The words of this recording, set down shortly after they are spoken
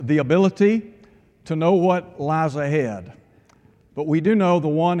the ability to know what lies ahead, but we do know the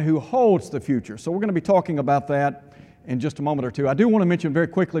one who holds the future. So we're going to be talking about that in just a moment or two. I do want to mention very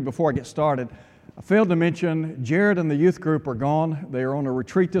quickly before I get started, I failed to mention Jared and the youth group are gone. They are on a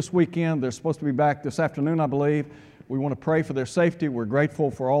retreat this weekend. They're supposed to be back this afternoon, I believe. We want to pray for their safety. We're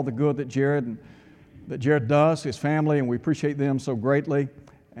grateful for all the good that Jared does, his family, and we appreciate them so greatly.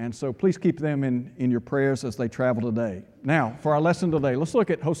 And so please keep them in your prayers as they travel today. Now, for our lesson today, let's look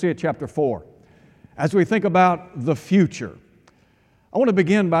at Hosea chapter 4. As we think about the future, I want to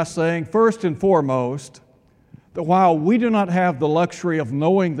begin by saying, first and foremost, that while we do not have the luxury of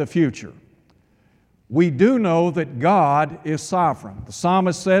knowing the future, we do know that God is sovereign. The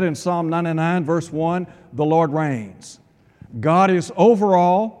psalmist said in Psalm 99, verse 1, the Lord reigns. God is over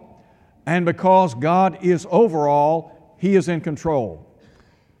all, and because God is over all, He is in control.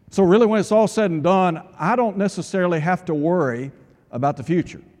 So really, when it's all said and done, I don't necessarily have to worry about the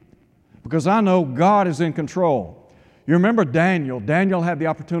future because I know God is in control. You remember Daniel. Daniel had the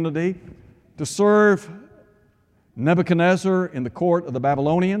opportunity to serve Nebuchadnezzar in the court of the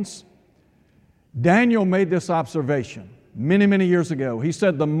Babylonians. Daniel made this observation many, many years ago. He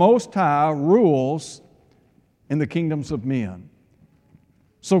said, the Most High rules in the kingdoms of men.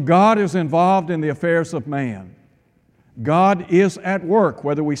 So God is involved in the affairs of man. God is at work,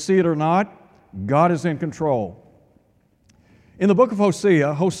 whether we see it or not. God is in control. In the book of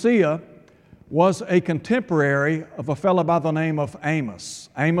Hosea, Hosea was a contemporary of a fellow by the name of Amos.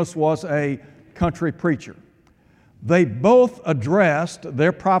 Amos was a country preacher. They both addressed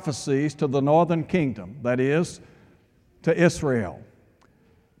their prophecies to the northern kingdom, that is, to Israel.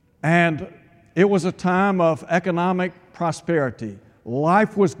 And it was a time of economic prosperity.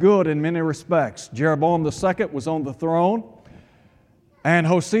 Life was good in many respects. Jeroboam II was on the throne, and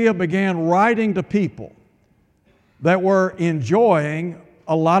Hosea began writing to people that were enjoying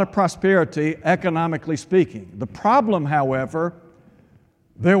a lot of prosperity, economically speaking. The problem, however,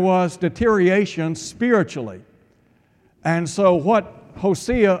 there was deterioration spiritually. And so what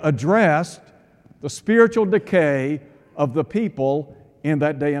Hosea addressed, the spiritual decay of the people in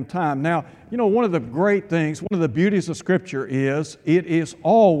that day and time. Now, you know, one of the great things, one of the beauties of Scripture is it is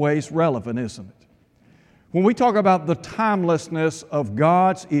always relevant, isn't it? When we talk about the timelessness of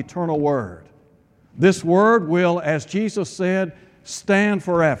God's eternal Word, this Word will, as Jesus said, stand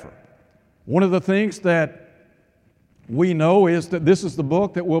forever. One of the things that we know is that this is the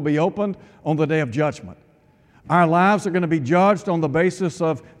book that will be opened on the day of judgment. Our lives are going to be judged on the basis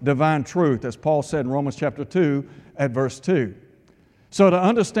of divine truth, as Paul said in Romans chapter 2 at verse 2. So to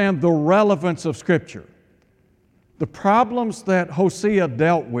understand the relevance of Scripture, the problems that Hosea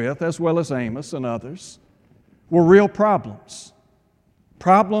dealt with, as well as Amos and others, were real problems.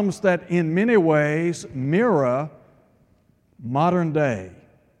 Problems that in many ways mirror modern day.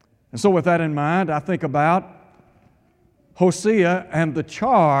 And so with that in mind, I think about Hosea and the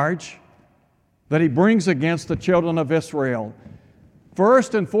charge that he brings against the children of Israel.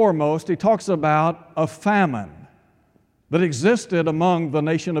 First and foremost, he talks about a famine that existed among the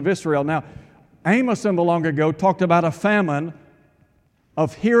nation of Israel. Now, Amos in the long ago talked about a famine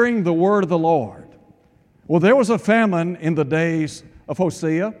of hearing the word of the Lord. Well, there was a famine in the days of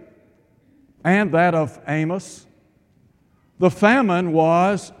Hosea and that of Amos. The famine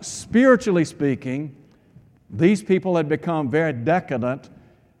was, spiritually speaking, these people had become very decadent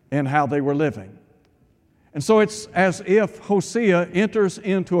in how they were living. And so it's as if Hosea enters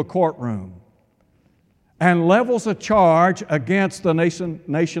into a courtroom and levels a charge against the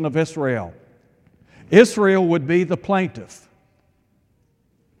nation of Israel. Israel would be the plaintiff,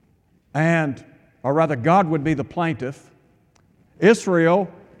 or rather God would be the plaintiff.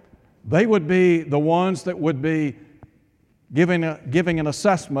 Israel, they would be the ones that would be giving an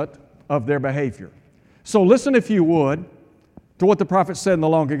assessment of their behavior. So listen, if you would, to what the prophet said in the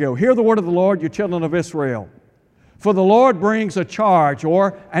long ago. Hear the word of the Lord, you children of Israel. For the Lord brings a charge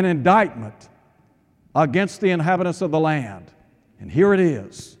or an indictment against the inhabitants of the land. And here it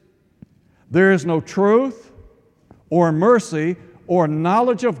is. There is no truth or mercy or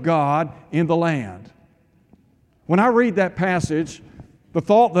knowledge of God in the land. When I read that passage, the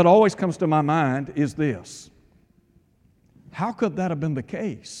thought that always comes to my mind is this: how could that have been the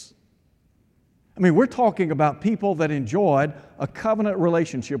case? I mean, we're talking about people that enjoyed a covenant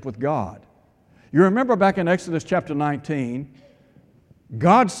relationship with God. You remember back in Exodus chapter 19,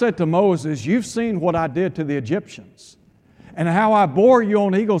 God said to Moses, "You've seen what I did to the Egyptians, and how I bore you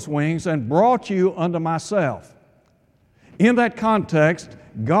on eagle's wings and brought you unto myself." In that context,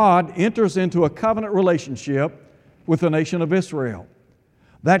 God enters into a covenant relationship with the nation of Israel.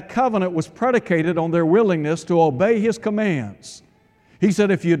 That covenant was predicated on their willingness to obey His commands. He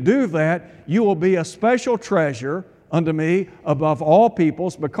said, if you do that, you will be a special treasure unto me above all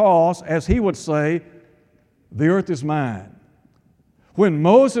peoples, because, as he would say, the earth is mine. When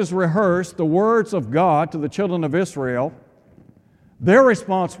Moses rehearsed the words of God to the children of Israel, their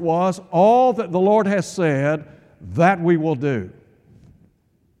response was, all that the Lord has said, that we will do.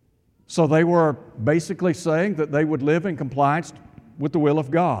 So they were basically saying that they would live in compliance with the will of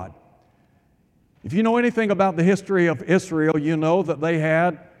God. If you know anything about the history of Israel, you know that they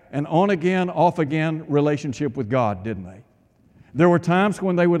had an on-again, off-again relationship with God, didn't they? There were times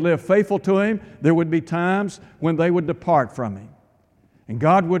when they would live faithful to Him. There would be times when they would depart from Him. And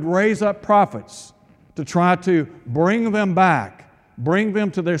God would raise up prophets to try to bring them back, bring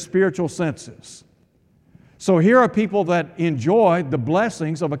them to their spiritual senses. So here are people that enjoy the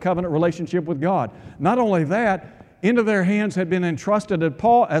blessings of a covenant relationship with God. Not only that, into their hands had been entrusted,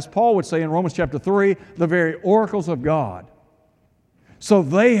 as Paul would say in Romans chapter 3, the very oracles of God. So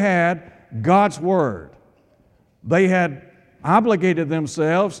they had God's Word. They had obligated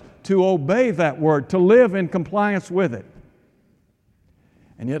themselves to obey that Word, to live in compliance with it.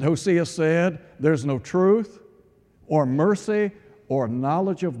 And yet Hosea said, there's no truth or mercy or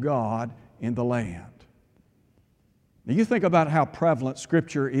knowledge of God in the land. Now you think about how prevalent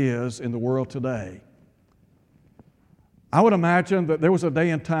Scripture is in the world today. I would imagine that there was a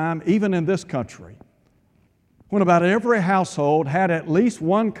day and time, even in this country, when about every household had at least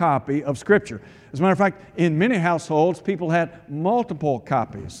one copy of Scripture. As a matter of fact, in many households, people had multiple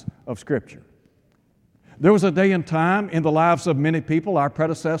copies of Scripture. There was a day and time in the lives of many people, our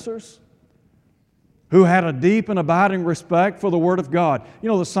predecessors, who had a deep and abiding respect for the Word of God. You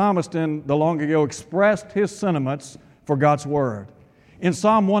know, the psalmist in the long ago expressed his sentiments for God's Word. In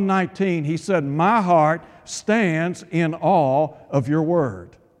Psalm 119, he said, my heart stands in awe of your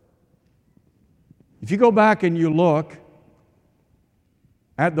Word. If you go back and you look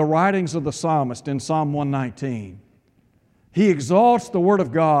at the writings of the psalmist in Psalm 119, he exalts the Word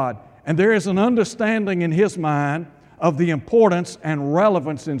of God, and there is an understanding in his mind of the importance and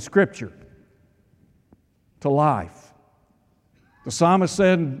relevance in Scripture to life. The psalmist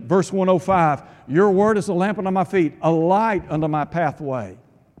said in verse 105, your Word is a lamp unto my feet, a light unto my pathway.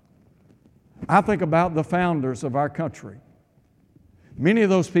 I think about the founders of our country. Many of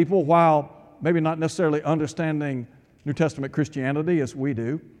those people, while maybe not necessarily understanding New Testament Christianity as we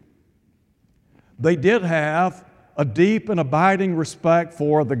do, they did have a deep and abiding respect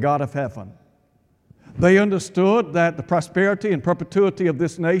for the God of heaven. They understood that the prosperity and perpetuity of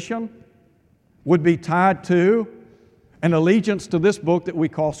this nation would be tied to an allegiance to this book that we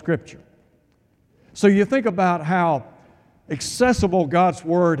call Scripture. So you think about how accessible God's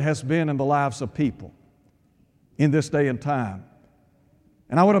Word has been in the lives of people in this day and time.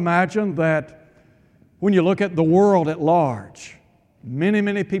 And I would imagine that when you look at the world at large,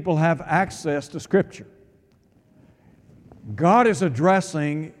 many people have access to Scripture. God is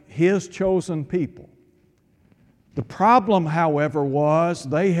addressing His chosen people. The problem, however, was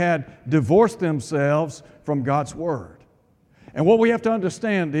they had divorced themselves from God's Word. And what we have to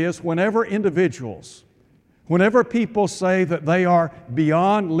understand is whenever people say that they are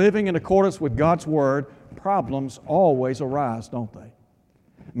beyond living in accordance with God's Word, problems always arise, don't they?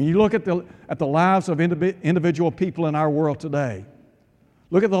 I mean, you look at the lives of individual people in our world today.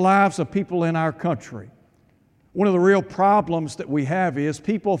 Look at the lives of people in our country. One of the real problems that we have is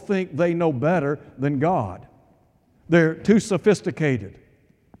people think they know better than God. They're too sophisticated.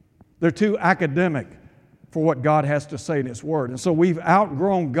 They're too academic for what God has to say in His Word. And so we've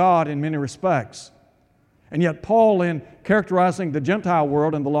outgrown God in many respects. And yet Paul, in characterizing the Gentile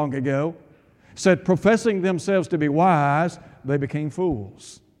world in the long ago, said, professing themselves to be wise, they became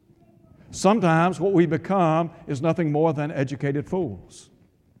fools. Sometimes what we become is nothing more than educated fools.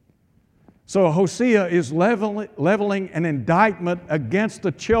 So Hosea is leveling an indictment against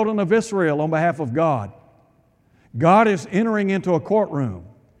the children of Israel on behalf of God. God is entering into a courtroom,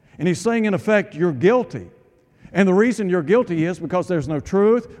 and He's saying, in effect, you're guilty. And the reason you're guilty is because there's no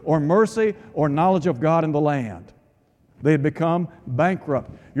truth or mercy or knowledge of God in the land. They had become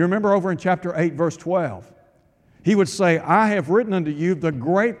bankrupt. You remember over in chapter 8, verse 12, he would say, I have written unto you the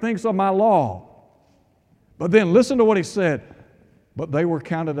great things of my law. But then listen to what he said, but they were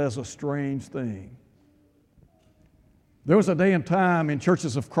counted as a strange thing. There was a day and time in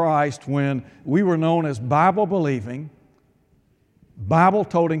churches of Christ when we were known as Bible-believing,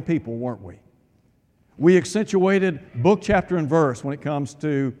 Bible-toting people, weren't we? We accentuated book, chapter, and verse when it comes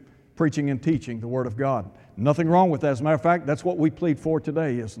to preaching and teaching the Word of God. Nothing wrong with that. As a matter of fact, that's what we plead for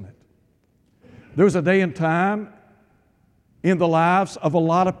today, isn't it? There was a day and time in the lives of a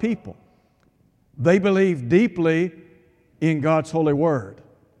lot of people. They believed deeply in God's holy word.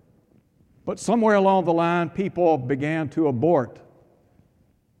 But somewhere along the line, people began to abort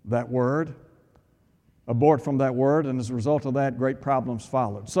that word, abort from that word, and as a result of that, great problems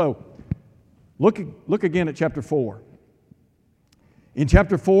followed. So, look again at chapter 4. In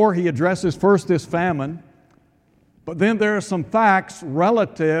chapter 4, he addresses first this famine, but then there are some facts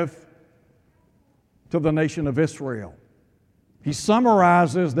relative to the nation of Israel. He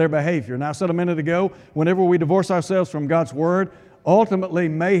summarizes their behavior. Now, I said a minute ago, whenever we divorce ourselves from God's word, ultimately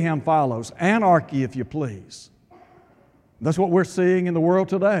mayhem follows, anarchy, if you please. That's what we're seeing in the world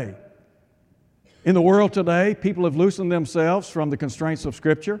today. In the world today, people have loosened themselves from the constraints of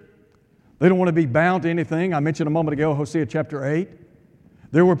Scripture. They don't want to be bound to anything. I mentioned a moment ago, Hosea chapter 8.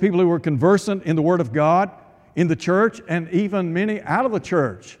 There were people who were conversant in the Word of God in the church, and even many out of the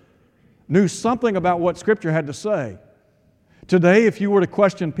church knew something about what Scripture had to say. Today, if you were to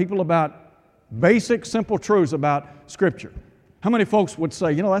question people about basic, simple truths about Scripture, how many folks would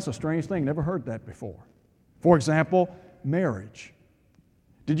say, that's a strange thing, never heard that before? For example, marriage.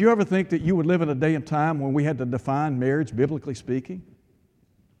 Did you ever think that you would live in a day and time when we had to define marriage, biblically speaking?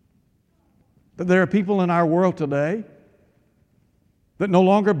 That there are people in our world today that no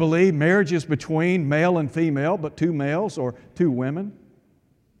longer believe marriage is between male and female, but two males or two women,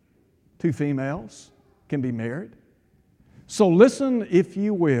 two females can be married. So listen, if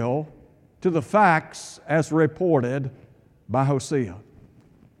you will, to the facts as reported by Hosea.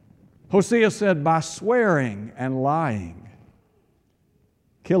 Hosea said, by swearing and lying,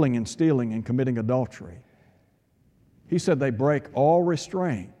 killing and stealing and committing adultery, he said they break all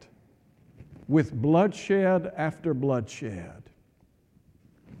restraint with bloodshed after bloodshed.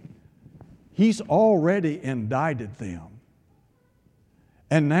 He's already indicted them.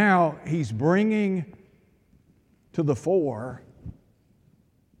 And now he's bringing to the fore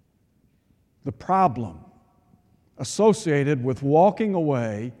the problem associated with walking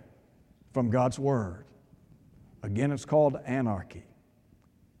away from God's Word. Again, it's called anarchy.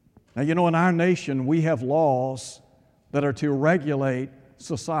 Now, in our nation, we have laws that are to regulate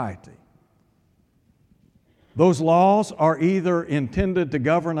society. Those laws are either intended to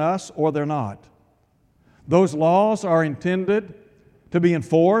govern us or they're not. Those laws are intended to be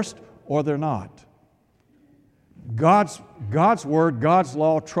enforced or they're not. God's Word, God's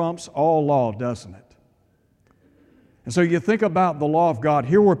law trumps all law, doesn't it? And so you think about the law of God.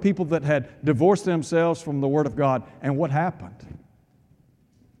 Here were people that had divorced themselves from the Word of God, and what happened?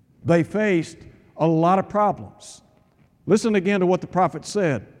 They faced a lot of problems. Listen again to what the prophet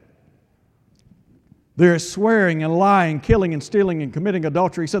said. There is swearing and lying, killing and stealing and committing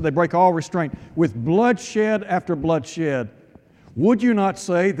adultery. He said they break all restraint with bloodshed after bloodshed. Would you not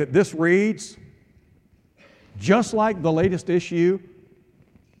say that this reads just like the latest issue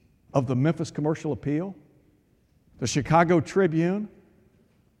of the Memphis Commercial Appeal, the Chicago Tribune,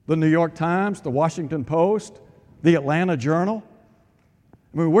 the New York Times, the Washington Post, the Atlanta Journal?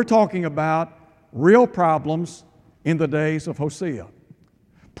 I mean, we're talking about real problems in the days of Hosea.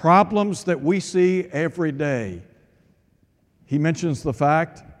 Problems that we see every day. He mentions the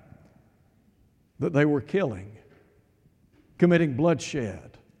fact that they were killing, committing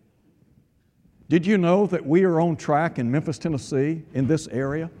bloodshed. Did you know that we are on track in Memphis, Tennessee, in this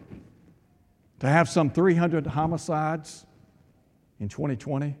area, to have some 300 homicides in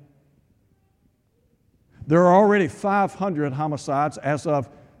 2020? There are already 500 homicides as of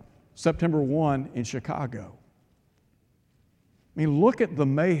September 1 in Chicago. I mean, look at the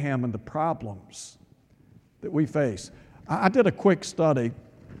mayhem and the problems that we face. I did a quick study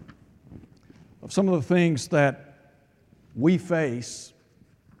of some of the things that we face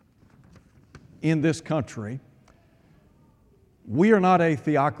in this country. We are not a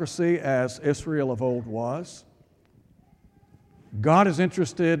theocracy as Israel of old was. God is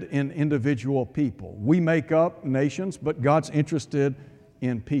interested in individual people. We make up nations, but God's interested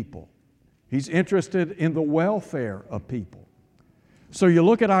in people. He's interested in the welfare of people. So you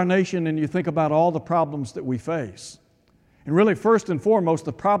look at our nation and you think about all the problems that we face. And really, first and foremost,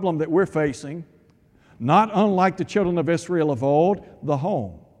 the problem that we're facing, not unlike the children of Israel of old, the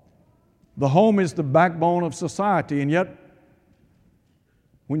home. The home is the backbone of society, and yet,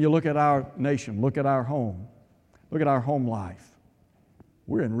 when you look at our nation, look at our home, look at our home life,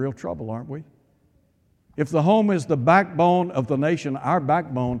 we're in real trouble, aren't we? If the home is the backbone of the nation, our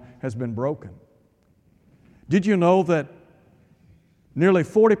backbone has been broken. Did you know that nearly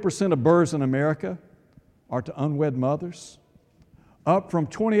 40% of births in America are to unwed mothers? Up from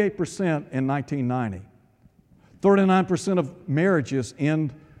 28% in 1990. 39% of marriages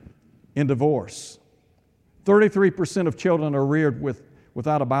end in divorce. 33% of children are reared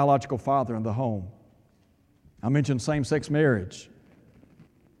without a biological father in the home. I mentioned same-sex marriage.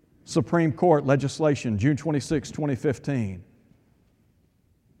 Supreme Court legislation, June 26, 2015.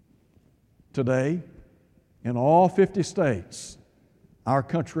 Today, in all 50 states, our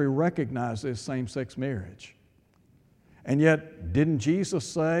country recognizes same-sex marriage. And yet, didn't Jesus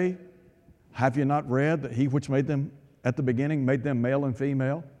say, have you not read that he which made them at the beginning made them male and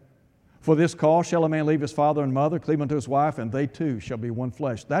female? For this cause shall a man leave his father and mother, cleave unto his wife, and they two shall be one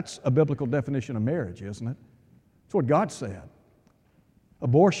flesh. That's a biblical definition of marriage, isn't it? That's what God said.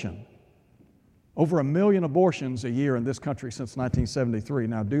 Abortion. Over 1 million abortions a year in this country since 1973.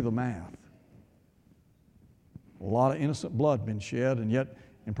 Now do the math. A lot of innocent blood been shed, and yet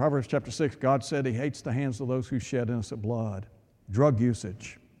in Proverbs chapter 6, God said He hates the hands of those who shed innocent blood. Drug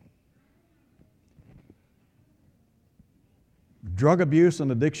usage. Drug abuse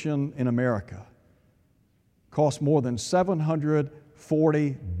and addiction in America costs more than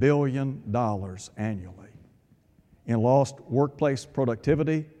 $740 billion annually in lost workplace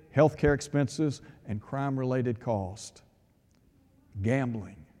productivity, health care expenses, and crime-related cost.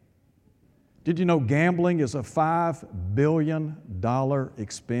 Gambling. Did you know gambling is a $5 billion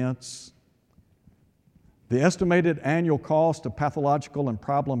expense? The estimated annual cost of pathological and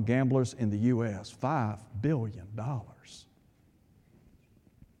problem gamblers in the U.S., $5 billion.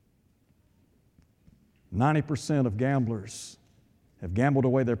 90% of gamblers have gambled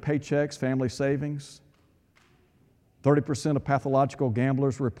away their paychecks, family savings. 30% of pathological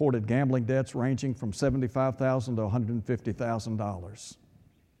gamblers reported gambling debts ranging from $75,000 to $150,000.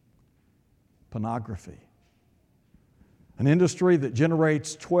 Pornography, an industry that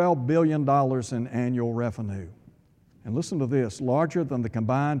generates $12 billion in annual revenue. And listen to this, larger than the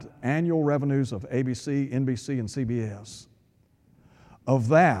combined annual revenues of ABC, NBC, and CBS. Of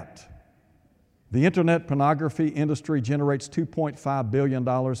that, the internet pornography industry generates $2.5 billion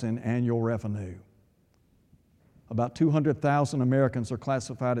in annual revenue. About 200,000 Americans are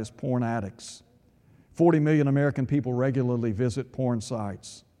classified as porn addicts. 40 million American people regularly visit porn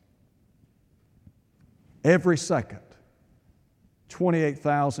sites. Every second,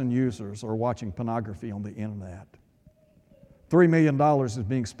 28,000 users are watching pornography on the internet. $3 million is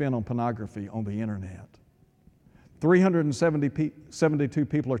being spent on pornography on the internet. 372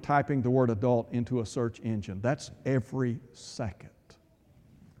 people are typing the word adult into a search engine. That's every second.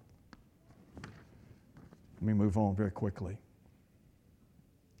 Let me move on very quickly.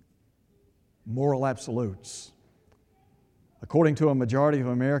 Moral absolutes. According to a majority of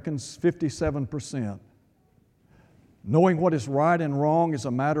Americans, 57%, knowing what is right and wrong is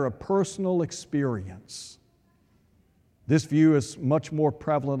a matter of personal experience. This view is much more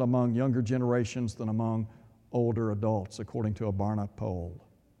prevalent among younger generations than among older adults, according to a Barna poll.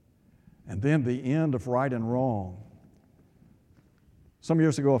 And then the end of right and wrong. Some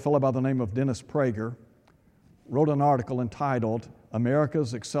years ago, a fellow by the name of Dennis Prager wrote an article entitled,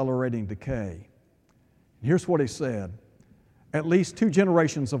 America's Accelerating Decay. And here's what he said. At least 2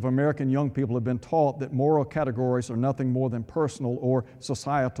 generations of American young people have been taught that moral categories are nothing more than personal or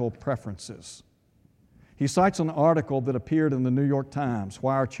societal preferences. He cites an article that appeared in the New York Times,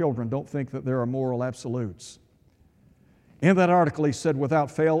 Why Our Children Don't Think That There Are Moral Absolutes. In that article, he said, without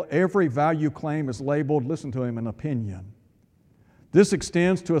fail, every value claim is labeled, listen to him, an opinion. This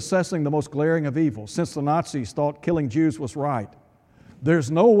extends to assessing the most glaring of evils. Since the Nazis thought killing Jews was right,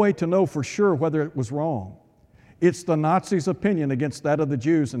 there's no way to know for sure whether it was wrong. It's the Nazis' opinion against that of the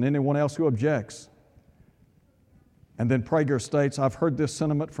Jews and anyone else who objects. And then Prager states, I've heard this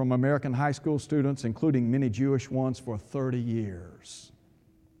sentiment from American high school students, including many Jewish ones, for 30 years.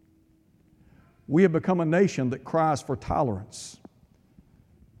 We have become a nation that cries for tolerance.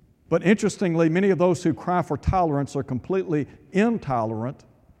 But interestingly, many of those who cry for tolerance are completely intolerant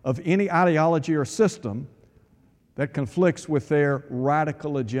of any ideology or system that conflicts with their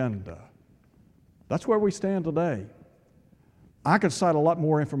radical agenda. That's where we stand today. I could cite a lot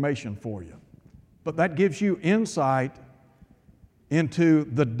more information for you, but that gives you insight into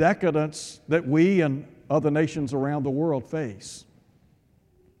the decadence that we and other nations around the world face.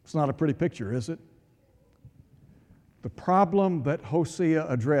 It's not a pretty picture, is it? The problem that Hosea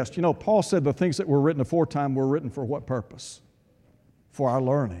addressed. You know, Paul said the things that were written aforetime were written for what purpose? For our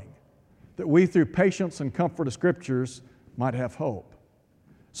learning. That we, through patience and comfort of Scriptures, might have hope.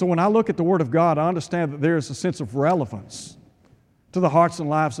 So when I look at the Word of God, I understand that there is a sense of relevance to the hearts and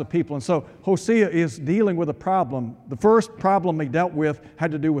lives of people. And so Hosea is dealing with a problem. The first problem he dealt with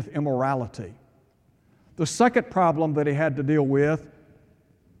had to do with immorality. The second problem that he had to deal with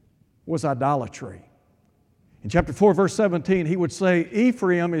was idolatry. In chapter 4, verse 17, he would say,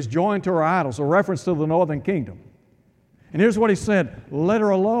 Ephraim is joined to her idols, a reference to the northern kingdom. And here's what he said, let her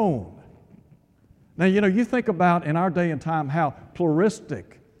alone. Now, you think about in our day and time how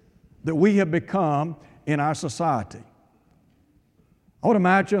pluralistic that we have become in our society. I would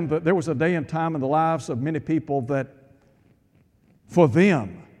imagine that there was a day and time in the lives of many people that for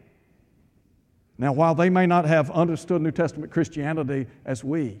them, now while they may not have understood New Testament Christianity as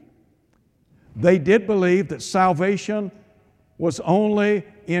we, they did believe that salvation was only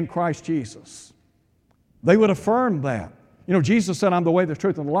in Christ Jesus. They would affirm that. Jesus said, I'm the way, the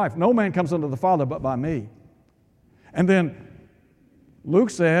truth, and the life. No man comes unto the Father but by me. And then Luke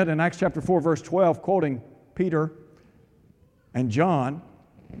said in Acts chapter 4, verse 12, quoting Peter and John,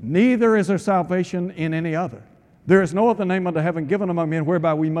 neither is there salvation in any other. There is no other name under heaven given among men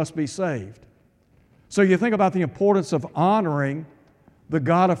whereby we must be saved. So you think about the importance of honoring the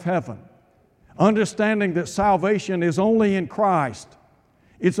God of heaven, understanding that salvation is only in Christ.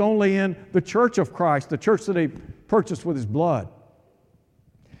 It's only in the church of Christ, the church that He purchased with His blood.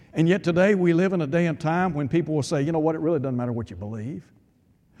 And yet today we live in a day and time when people will say, you know what, it really doesn't matter what you believe.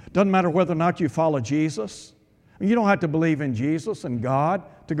 It doesn't matter whether or not you follow Jesus. You don't have to believe in Jesus and God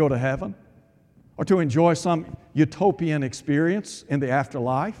to go to heaven or to enjoy some utopian experience in the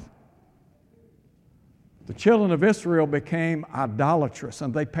afterlife. The children of Israel became idolatrous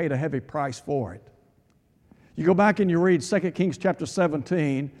and they paid a heavy price for it. You go back and you read 2 Kings chapter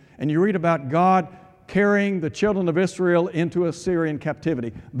 17 and you read about God carrying the children of Israel into Assyrian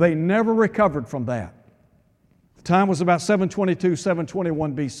captivity. They never recovered from that. The time was about 722,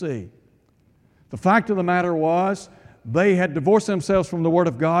 721 BC. The fact of the matter was they had divorced themselves from the Word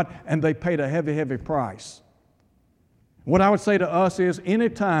of God and they paid a heavy, heavy price. What I would say to us is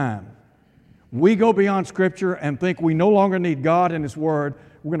anytime we go beyond Scripture and think we no longer need God and His Word,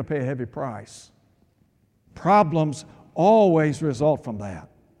 we're going to pay a heavy price. Problems always result from that.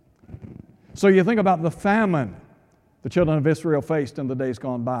 So you think about the famine the children of Israel faced in the days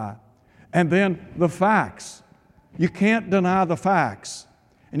gone by. And then the facts. You can't deny the facts.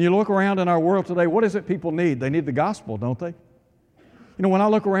 And you look around in our world today, what is it people need? They need the gospel, don't they? When I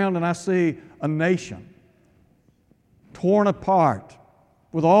look around and I see a nation torn apart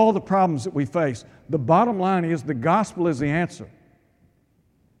with all the problems that we face, the bottom line is the gospel is the answer.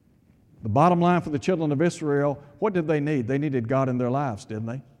 The bottom line for the children of Israel, what did they need? They needed God in their lives, didn't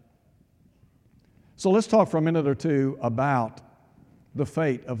they? So let's talk for a minute or two about the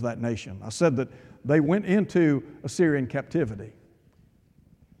fate of that nation. I said that they went into Assyrian captivity.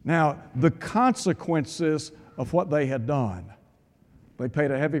 Now, the consequences of what they had done, they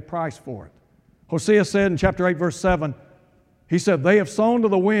paid a heavy price for it. Hosea said in chapter 8, verse 7, he said, they have sown to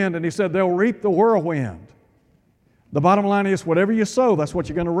the wind, and he said, they'll reap the whirlwind. The bottom line is, whatever you sow, that's what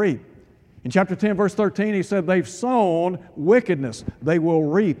you're going to reap. In chapter 10, verse 13, he said, they've sown wickedness. They will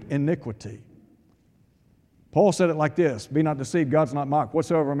reap iniquity. Paul said it like this, be not deceived, God's not mocked.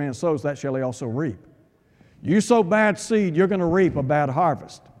 Whatsoever a man sows, that shall he also reap. You sow bad seed, you're going to reap a bad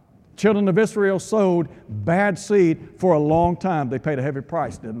harvest. Children of Israel sowed bad seed for a long time. They paid a heavy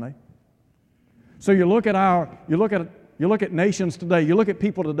price, didn't they? So you look at nations today, you look at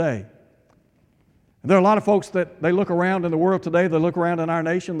people today. There are a lot of folks that they look around in the world today, they look around in our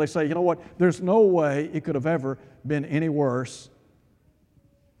nation, they say, you know what, there's no way it could have ever been any worse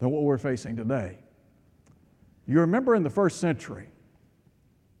than what we're facing today. You remember in the first century,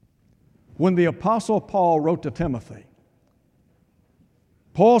 when the Apostle Paul wrote to Timothy,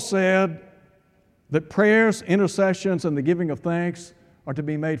 Paul said that prayers, intercessions, and the giving of thanks are to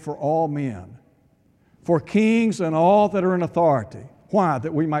be made for all men, for kings and all that are in authority. Why?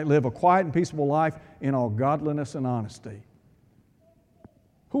 That we might live a quiet and peaceable life in all godliness and honesty.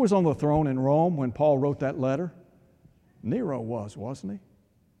 Who was on the throne in Rome when Paul wrote that letter? Nero was, wasn't he?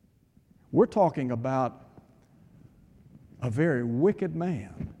 We're talking about a very wicked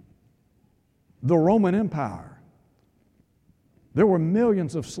man. The Roman Empire. There were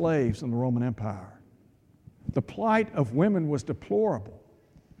millions of slaves in the Roman Empire. The plight of women was deplorable.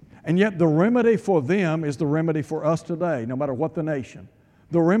 And yet the remedy for them is the remedy for us today, no matter what the nation.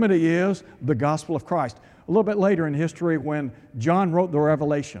 The remedy is the gospel of Christ. A little bit later in history, when John wrote the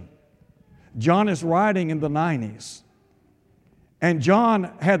Revelation, John is writing in the 90s. And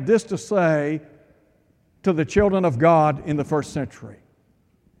John had this to say to the children of God in the first century.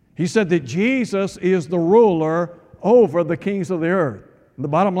 He said that Jesus is the ruler over the kings of the earth. And the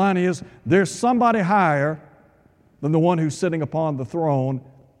bottom line is there's somebody higher than the one who's sitting upon the throne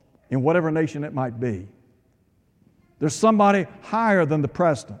in whatever nation it might be. There's somebody higher than the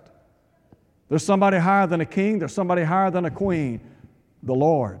president. There's somebody higher than a king. There's somebody higher than a queen. The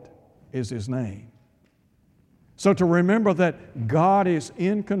Lord is His name. So to remember that God is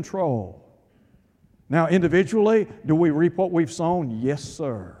in control. Now, individually, do we reap what we've sown? Yes,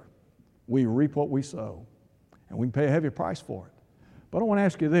 sir. we reap what we sow. And we can pay a heavy price for it. But I want to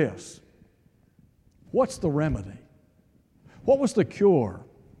ask you this. What's the remedy? What was the cure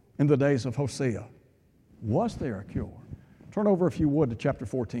in the days of Hosea? Was there a cure? Turn over, if you would, to chapter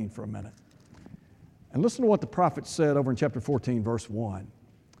 14 for a minute. And listen to what the prophet said over in chapter 14, verse 1.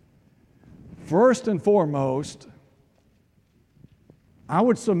 First and foremost, I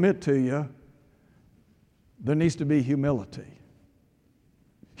would submit to you, there needs to be humility.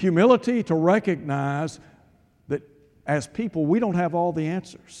 Humility to recognize that as people, we don't have all the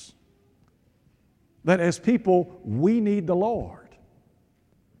answers. That as people, we need the Lord.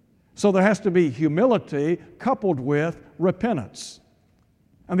 So there has to be humility coupled with repentance.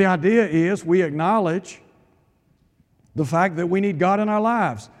 And the idea is we acknowledge the fact that we need God in our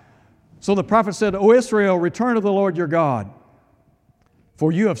lives. So the prophet said, O Israel, return to the Lord your God,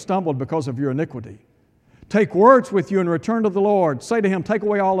 for you have stumbled because of your iniquity. Take words with you and return to the Lord. Say to him, take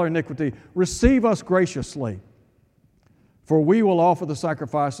away all our iniquity. Receive us graciously, for we will offer the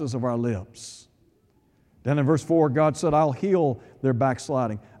sacrifices of our lips. Then in verse 4, God said, I'll heal their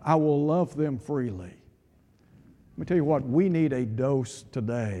backsliding. I will love them freely. Let me tell you what, we need a dose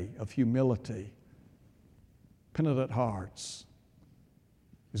today of humility, penitent hearts.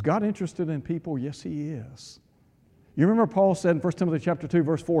 Is God interested in people? Yes, He is. You remember Paul said in 1 Timothy chapter 2,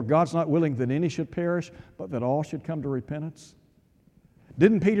 verse 4, God's not willing that any should perish, but that all should come to repentance?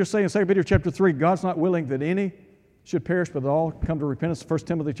 Didn't Peter say in 2 Peter chapter 3, God's not willing that any should perish, but that all come to repentance? 1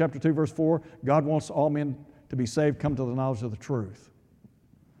 Timothy chapter 2, verse 4, God wants all men to be saved, come to the knowledge of the truth.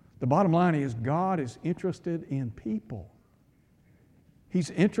 The bottom line is God is interested in people. He's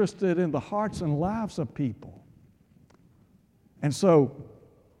interested in the hearts and lives of people. And so,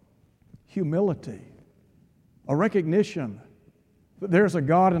 humility, a recognition that there's a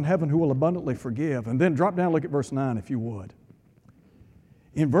God in heaven who will abundantly forgive. And then drop down, look at verse 9 if you would.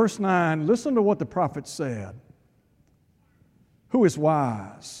 In verse 9, listen to what the prophet said. Who is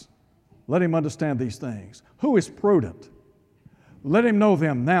wise? Let him understand these things. Who is prudent? Let him know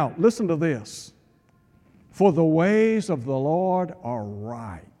them. Now, listen to this. For the ways of the Lord are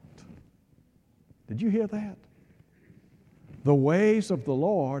right. Did you hear that? The ways of the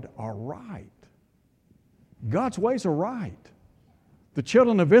Lord are right. God's ways are right. The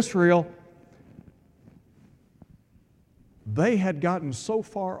children of Israel, they had gotten so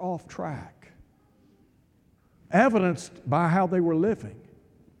far off track, evidenced by how they were living.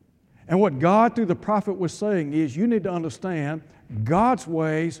 And what God through the prophet was saying is, you need to understand God's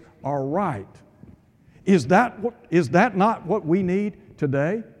ways are right. Is that not what we need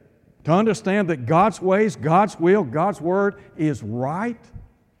today? To understand that God's ways, God's will, God's word is right?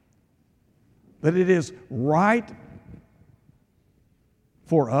 That it is right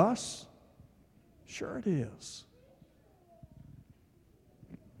for us? Sure it is.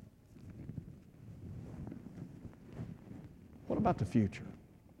 What about the future?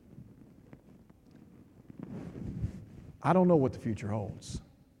 I don't know what the future holds.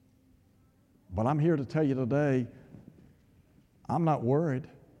 But I'm here to tell you today, I'm not worried.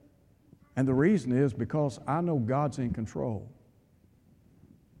 And the reason is because I know God's in control.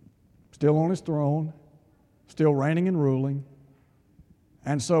 Still on His throne, still reigning and ruling.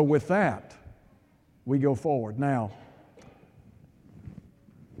 And so with that, we go forward. Now,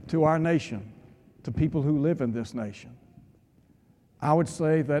 to our nation, to people who live in this nation, I would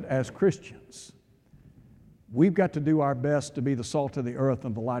say that as Christians, we've got to do our best to be the salt of the earth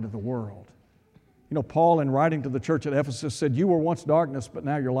and the light of the world. You know, Paul, in writing to the church at Ephesus, said, you were once darkness, but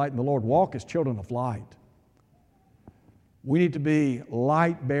now you're light in the Lord. Walk as children of light. We need to be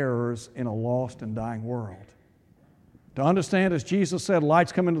light bearers in a lost and dying world. To understand, as Jesus said,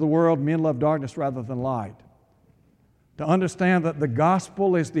 light's come into the world, men love darkness rather than light. To understand that the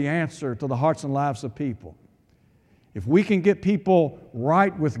gospel is the answer to the hearts and lives of people. If we can get people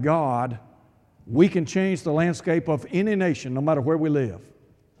right with God, we can change the landscape of any nation, no matter where we live.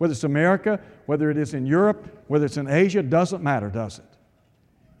 Whether it's America, whether it is in Europe, whether it's in Asia, doesn't matter, does it?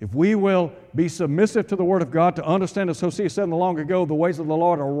 If we will be submissive to the Word of God, to understand, as Hosea said long ago, the ways of the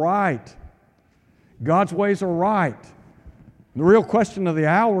Lord are right. God's ways are right. The real question of the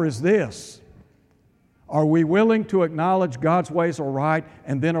hour is this. Are we willing to acknowledge God's ways are right,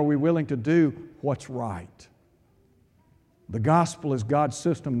 and then are we willing to do what's right? The gospel is God's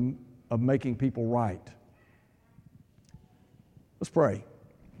system of making people right. Let's pray.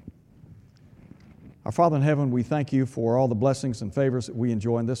 Our Father in heaven, we thank You for all the blessings and favors that we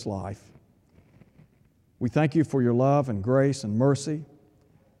enjoy in this life. We thank You for Your love and grace and mercy.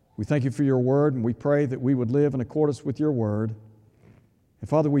 We thank You for Your word, and we pray that we would live in accordance with Your word. And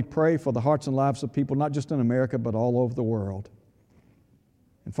Father, we pray for the hearts and lives of people, not just in America, but all over the world.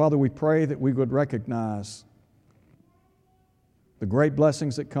 And Father, we pray that we would recognize the great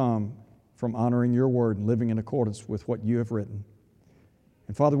blessings that come from honoring your word and living in accordance with what you have written.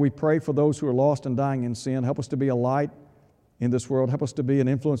 And Father, we pray for those who are lost and dying in sin. Help us to be a light in this world. Help us to be an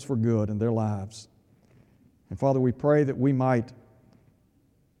influence for good in their lives. And Father, we pray that we might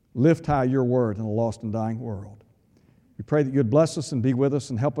lift high your word in a lost and dying world. We pray that you'd bless us and be with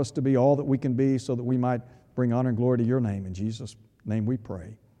us and help us to be all that we can be so that we might bring honor and glory to your name. In Jesus' name we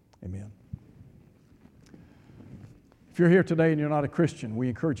pray. Amen. If you're here today and you're not a Christian, we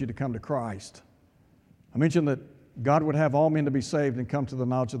encourage you to come to Christ. I mentioned that God would have all men to be saved and come to the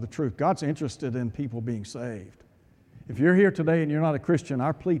knowledge of the truth. God's interested in people being saved. If you're here today and you're not a Christian,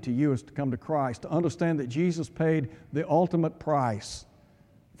 our plea to you is to come to Christ, to understand that Jesus paid the ultimate price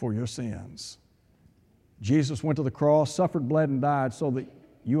for your sins. Jesus went to the cross, suffered, bled, and died so that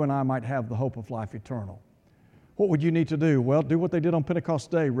you and I might have the hope of life eternal. What would you need to do? Well, do what they did on Pentecost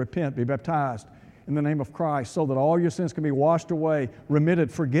Day. Repent, be baptized in the name of Christ so that all your sins can be washed away,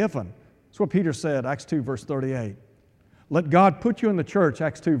 remitted, forgiven. That's what Peter said, Acts 2, verse 38. Let God put you in the church,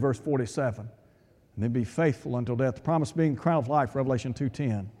 Acts 2, verse 47. And then be faithful until death. The promise being crown of life, Revelation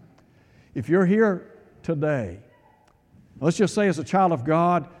 2:10. If you're here today, let's just say as a child of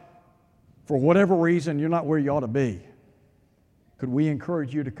God, for whatever reason, you're not where you ought to be, could we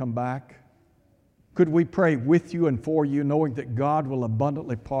encourage you to come back? Could we pray with you and for you, knowing that God will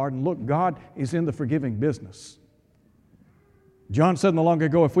abundantly pardon? Look, God is in the forgiving business. John said not long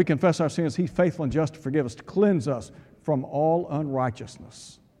ago, if we confess our sins, He's faithful and just to forgive us, to cleanse us from all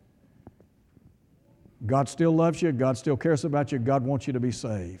unrighteousness. God still loves you. God still cares about you. God wants you to be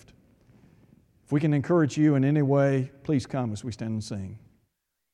saved. If we can encourage you in any way, please come as we stand and sing.